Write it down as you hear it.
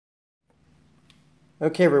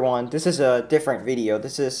Okay everyone, this is a different video.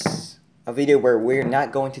 This is a video where we're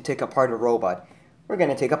not going to take apart a robot. We're going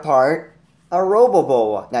to take apart a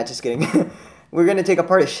Robobo. Not just kidding. We're going to take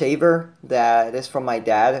apart a shaver that is from my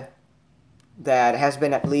dad that has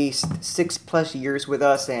been at least 6+ years with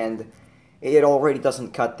us, and it already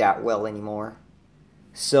doesn't cut that well anymore.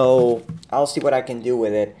 So I'll see what I can do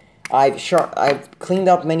with it. I've cleaned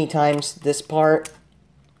up many times this part.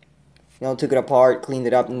 You know, took it apart, cleaned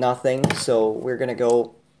it up, nothing. So we're gonna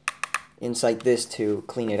go inside this to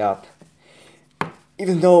clean it up.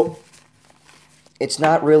 Even though it's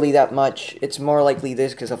not really that much, it's more likely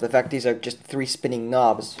this because of the fact these are just 3 spinning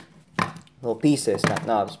knobs. Little pieces, not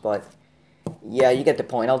knobs, but yeah, you get the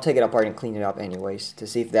point. I'll take it apart and clean it up anyways to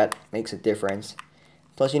see if that makes a difference.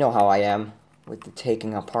 Plus, you know how I am with the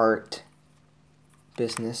taking apart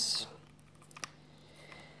business.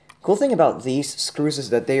 Cool thing about these screws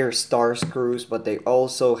is that they are star screws, but they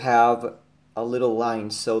also have a little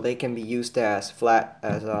line, so they can be used as flat.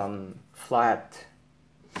 You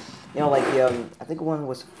know, like the I think one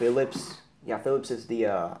was Phillips. Yeah, Phillips is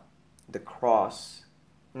the cross,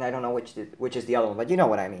 and I don't know which is the other one, but you know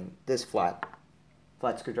what I mean. This flat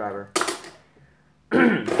screwdriver.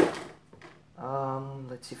 Let's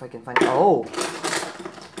see if I can find. Oh,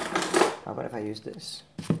 how about if I use this?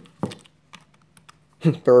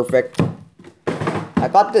 Perfect. I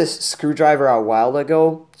bought this screwdriver a while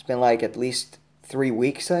ago. It's been like at least 3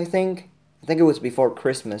 weeks, I think. I think it was before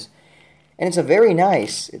Christmas. And it's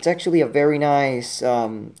it's actually a very nice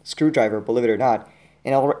screwdriver, believe it or not.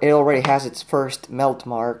 And it already has its first melt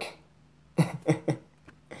mark. But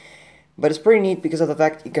it's pretty neat because of the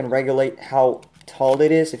fact you can regulate how tall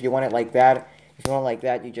it is. If you want it like that, if you want it like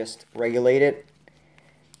that, you just regulate it.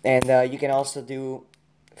 And you can also do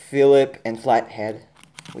Phillip and flathead,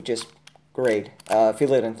 which is great.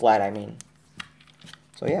 Fillet and flat, I mean.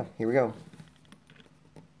 So yeah, here we go.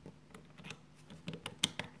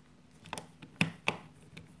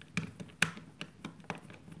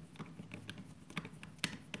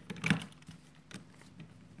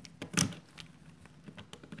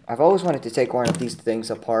 I've always wanted to take one of these things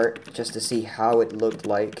apart just to see how it looked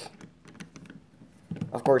like.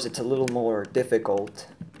 Of course, it's a little more difficult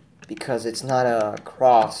because it's not a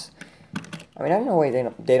cross. I mean, I don't know why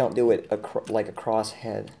they don't do it like a cross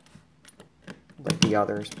head like the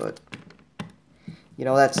others, but you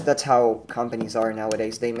know, that's how companies are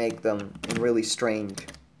nowadays. They make them in really strange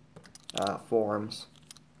forms.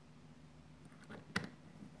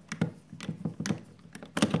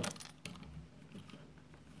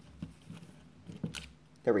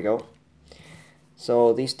 There we go.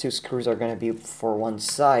 So these 2 screws are going to be for one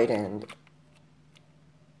side, and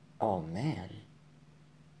oh man.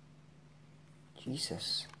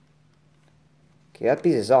 Jesus. Okay, that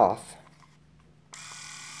piece is off.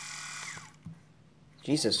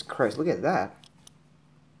 Jesus Christ, look at that.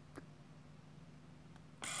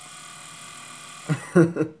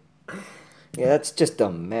 Yeah, that's just a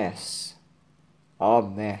mess. A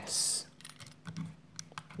mess.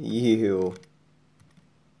 Ew.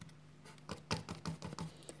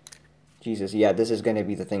 Jesus, yeah, this is going to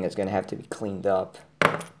be the thing that's going to have to be cleaned up.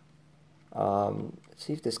 Let's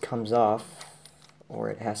see if this comes off, or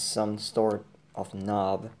it has some sort of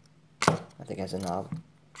knob. I think it has a knob.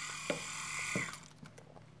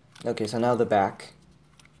 Okay, so now the back.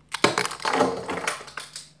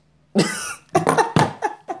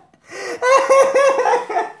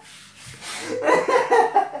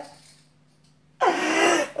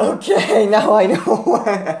 Okay, now I know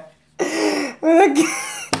what.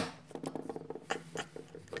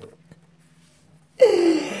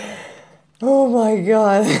 Oh my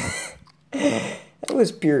god. That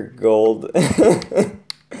was pure gold.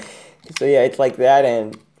 So yeah, it's like that,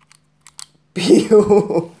 and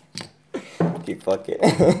pew. Okay, fuck it.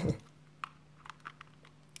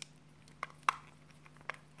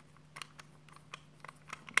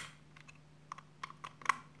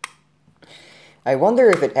 I wonder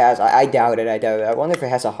if it has, I doubt it, I wonder if it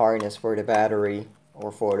has a harness for the battery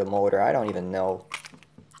or for the motor. I don't even know.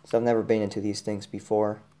 So I've never been into these things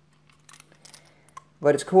before.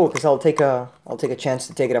 But it's cool because I'll take a chance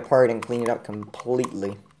to take it apart and clean it up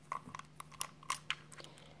completely,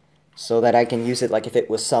 so that I can use it like if it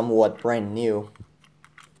was somewhat brand new.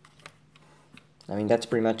 I mean, that's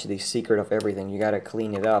pretty much the secret of everything. You gotta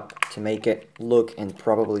clean it up to make it look and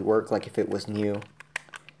probably work like if it was new.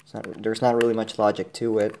 There's not really much logic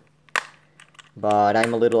to it, but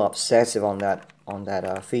I'm a little obsessive on that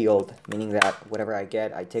field, meaning that whatever I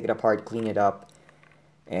get, I take it apart, clean it up,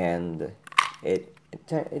 and it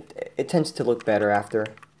tends to look better after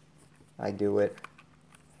I do it.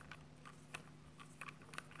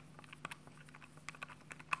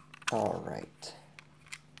 Alright.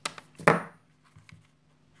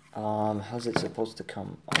 How's it supposed to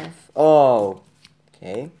come off? Oh,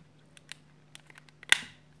 okay.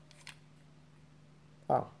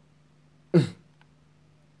 Oh.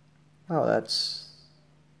 Oh, that's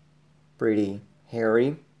pretty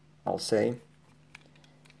hairy, I'll say.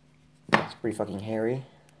 It's pretty fucking hairy.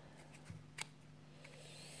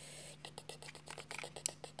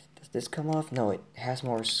 Does this come off? No, it has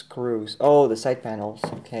more screws. Oh, the side panels.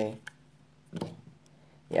 Okay.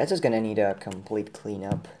 Yeah, it's just gonna need a complete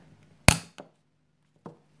cleanup.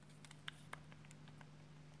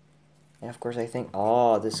 And of course I think,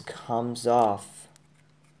 oh, this comes off.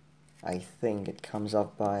 I think it comes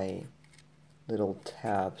off by little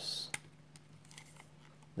tabs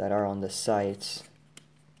that are on the sides.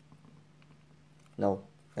 No,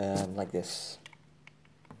 like this.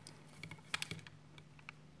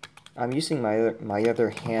 I'm using my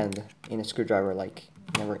other hand in a screwdriver. Like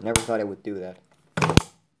never thought I would do that. Oh,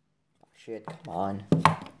 shit! Come on.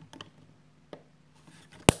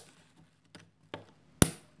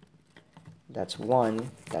 That's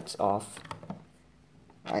one. That's off.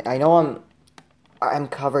 I know I'm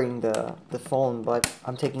covering the phone, but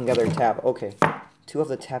I'm taking the other tab. Okay, 2 of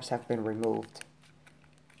the tabs have been removed.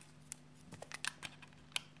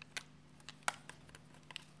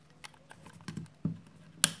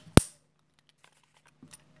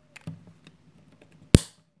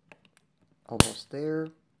 Almost there.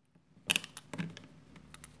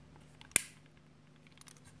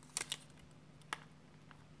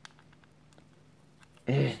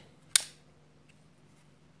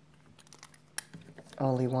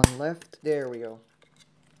 Only one left. There we go.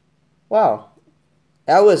 Wow.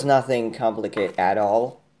 That was nothing complicated at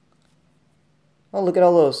all. Oh, look at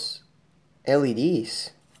all those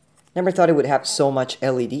LEDs. Never thought it would have so much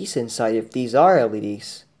LEDs inside if these are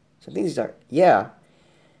LEDs. So these are, yeah.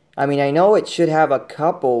 I mean, I know it should have a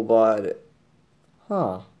couple, but...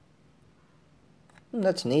 Huh.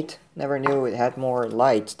 That's neat. Never knew it had more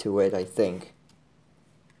lights to it, I think.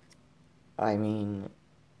 I mean...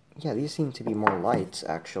 Yeah, these seem to be more lights,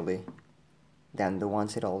 actually, than the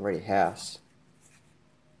ones it already has.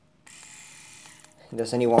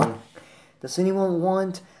 Does anyone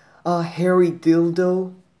want a hairy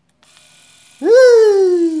dildo?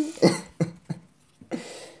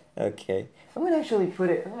 Okay. I'm gonna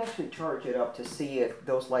actually charge it up to see if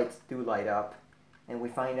those lights do light up, and we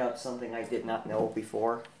find out something I did not know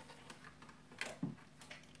before.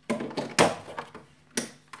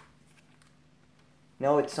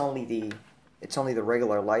 No, it's only the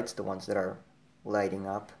regular lights, the ones that are lighting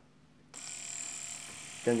up.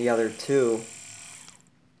 Then the other 2,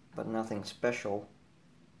 but nothing special.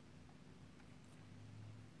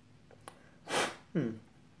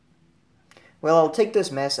 Well, I'll take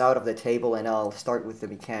this mess out of the table and I'll start with the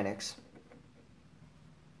mechanics.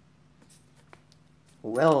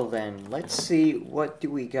 Well then, let's see what do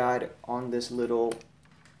we got on this little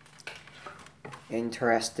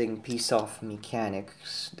interesting piece of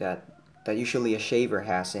mechanics that usually a shaver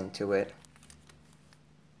has into it.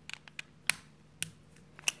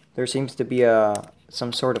 There seems to be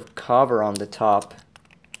some sort of cover on the top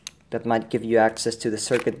that might give you access to the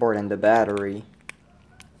circuit board and the battery,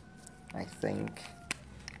 I think.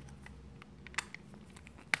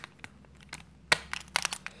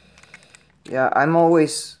 Yeah, I'm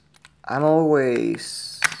always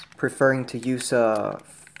preferring to use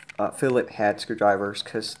Phillips head screwdrivers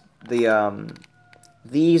because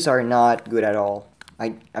these are not good at all.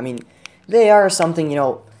 I mean, they are something, you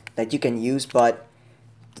know, that you can use, but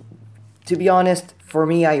to be honest, for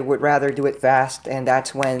me, I would rather do it fast, and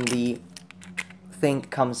that's when the thing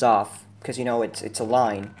comes off, because you know it's a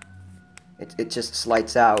line. It just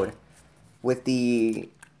slides out. With the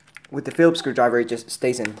Phillips screwdriver, it just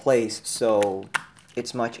stays in place, so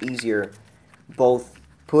it's much easier both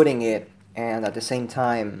putting it and at the same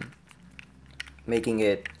time making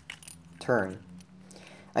it turn.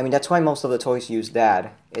 I mean, that's why most of the toys use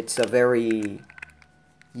that. It's a very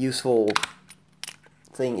useful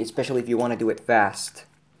thing, especially if you want to do it fast.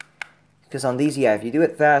 Because on these, yeah, if you do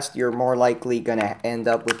it fast, you're more likely gonna end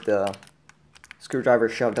up with the screwdriver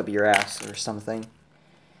shoved up your ass or something.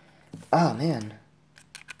 Oh, man.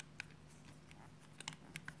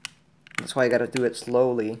 That's why I gotta do it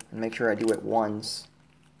slowly and make sure I do it once.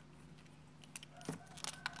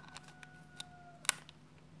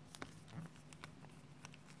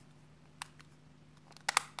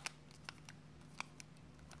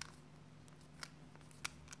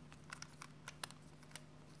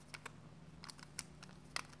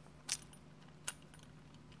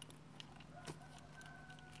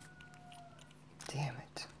 Damn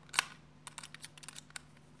it.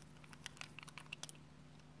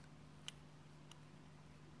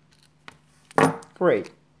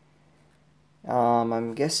 Great.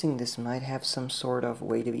 I'm guessing this might have some sort of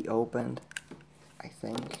way to be opened. I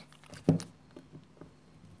think.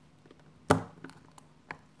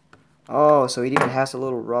 Oh, so it even has a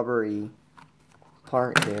little rubbery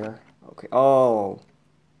part there. Okay. Oh.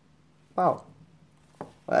 Wow.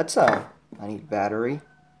 Well, that's a neat battery.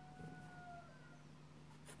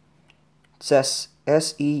 It says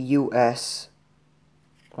SEUS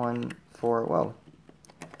 14. Whoa.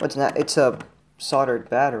 What's that? It's a soldered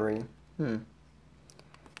battery. And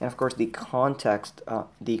of course the contacts are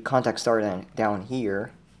down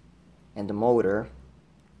here, and the motor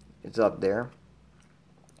is up there.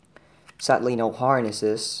 Sadly, no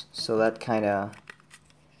harnesses, so that kind of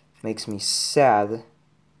makes me sad.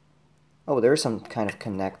 Oh, there's some kind of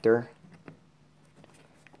connector.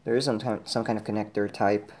 There is some kind of connector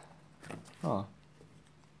type. Oh,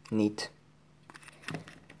 neat.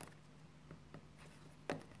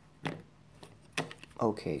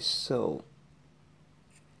 Okay, so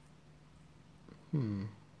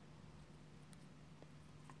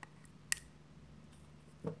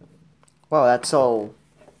wow, that's all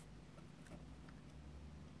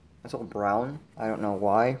brown. I don't know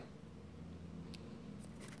why.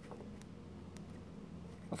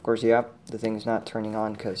 Of course, yeah, the thing's not turning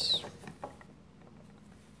on because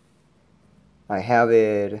I have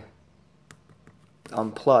it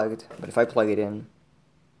unplugged, but if I plug it in,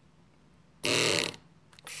 it's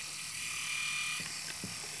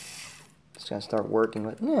gonna start working.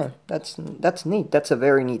 But yeah, that's neat. That's a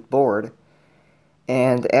very neat board.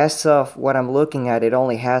 And as of what I'm looking at, it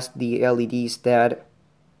only has the LEDs that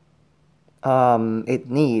it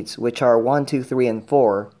needs, which are 1, 2, 3, and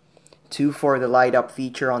 4. 2 for the light up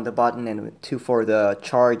feature on the button, and 2 for the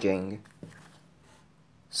charging.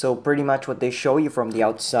 So pretty much what they show you from the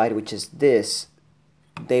outside, which is this,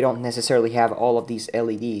 they don't necessarily have all of these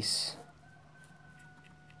LEDs.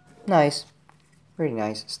 Nice. Pretty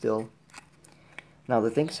nice still. Now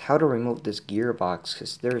the thing is how to remove this gearbox,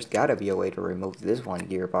 because there's gotta be a way to remove this one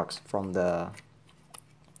gearbox from the...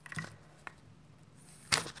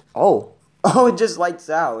 Oh! Oh, it just lights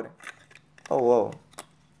out! Oh, whoa.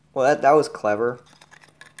 Well, that was clever.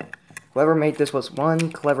 Whoever made this was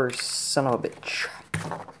one clever son of a bitch.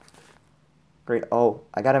 Great. Oh,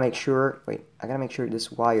 I gotta make sure... Wait, I gotta make sure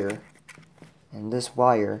this wire and this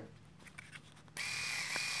wire...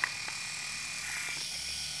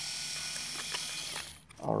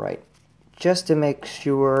 Alright. Just to make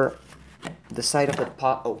sure the side of the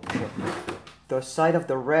pot... Oh, shit. The side of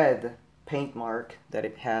the red paint mark that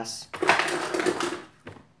it has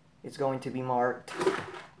is going to be marked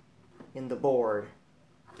in the board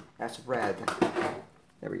as red.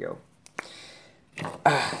 There we go.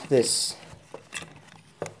 This,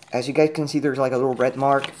 as you guys can see, there's like a little red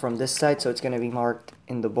mark from this side, so it's going to be marked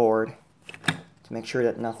in the board to make sure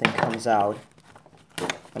that nothing comes out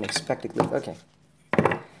unexpectedly. Okay.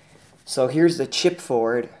 So here's the chip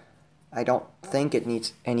for it. I don't think it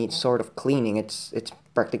needs any sort of cleaning. It's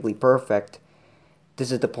practically perfect.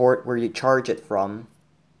 This is the port where you charge it from.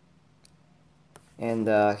 And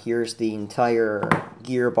here's the entire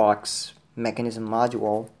gearbox mechanism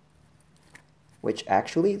module, which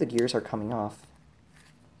actually the gears are coming off.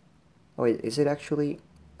 Oh wait, is it actually...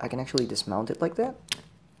 I can actually dismount it like that?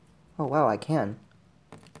 Oh wow, I can.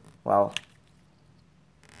 Wow.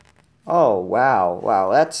 Oh wow,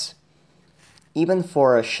 wow, that's... Even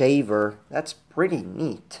for a shaver, that's pretty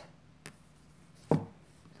neat. Look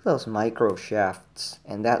at those micro shafts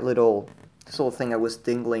and that little... This little thing that was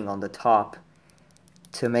dingling on the top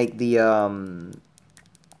to make the to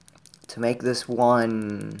make this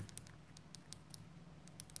one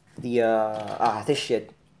the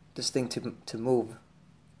this thing to move,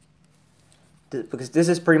 because this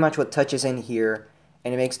is pretty much what touches in here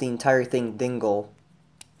and it makes the entire thing dingle.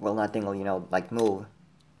 Well, not dingle, you know, like move.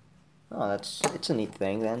 Oh, it's a neat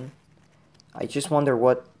thing then. I just wonder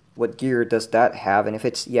what gear does that have, and if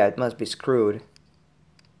it's, yeah, it must be screwed.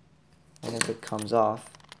 And if it comes off.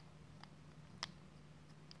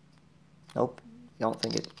 Nope, I don't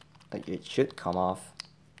think it should come off.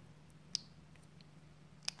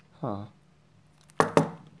 Huh.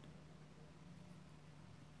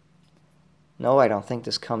 No, I don't think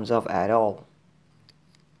this comes off at all.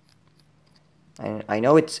 And I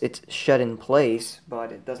know it's shut in place,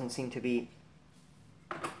 but it doesn't seem to be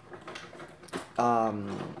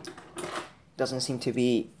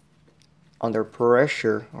under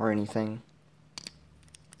pressure or anything.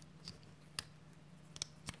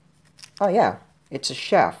 Oh yeah, it's a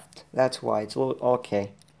shaft. That's why it's a little...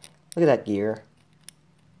 Okay. Look at that gear.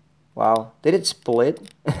 Wow. Did it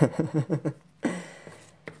split?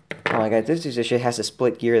 Oh my god, this shit has a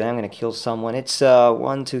split gear that I'm gonna kill someone. It's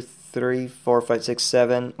 1, 2, 3, 4, 5, 6,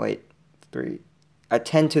 7. Wait, 3. A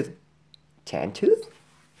 10 tooth. 10 tooth?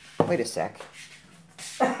 Wait a sec.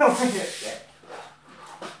 Wait a sec.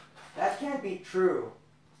 That can't be true.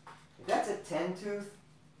 If that's a 10 tooth,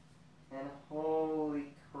 and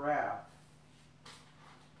holy crap.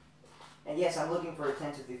 And yes, I'm looking for a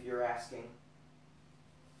 10 tooth if you're asking.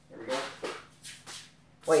 There we go.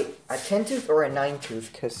 Wait, a 10 tooth or a 9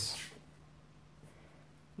 tooth? Because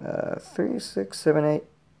 3, 6, 7, 8.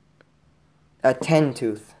 A 10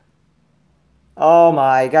 tooth. Oh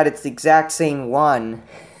my god, it's the exact same one.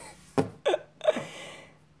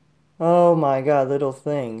 Oh my god, little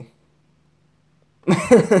thing.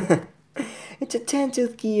 It's a 10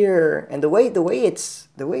 tooth gear, and the way it's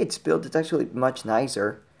built, it's actually much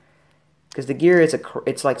nicer. Because the gear is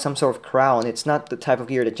it's like some sort of crown. It's not the type of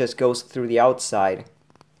gear that just goes through the outside.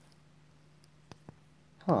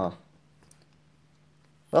 Huh.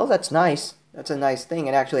 Well, that's nice. That's a nice thing.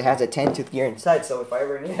 It actually has a 10 tooth gear inside, so if I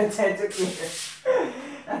ever need a 10 tooth gear,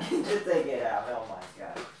 I can just take it out. Oh my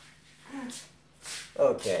god.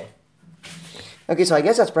 Okay. Okay, so I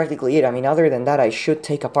guess that's practically it. I mean, other than that, I should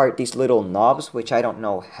take apart these little knobs, which I don't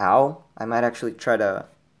know how. I might actually try to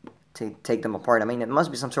take them apart. I mean, it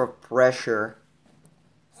must be some sort of pressure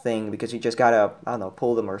thing, because you just gotta, I don't know,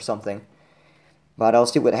 pull them or something. But I'll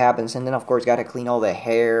see what happens, and then of course gotta clean all the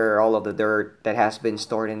hair, all of the dirt that has been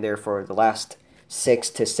stored in there for the last 6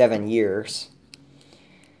 to 7 years.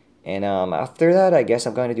 And after that, I guess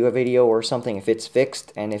I'm going to do a video or something if it's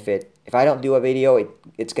fixed, and if I don't do a video,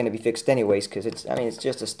 it's going to be fixed anyways, because it's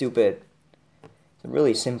just it's a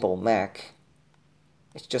really simple mech.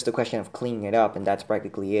 It's just a question of cleaning it up, and that's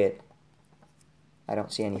practically it. I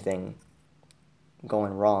don't see anything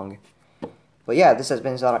going wrong. But yeah, this has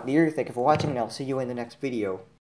been Zodoc Deer. Thank you for watching, and I'll see you in the next video.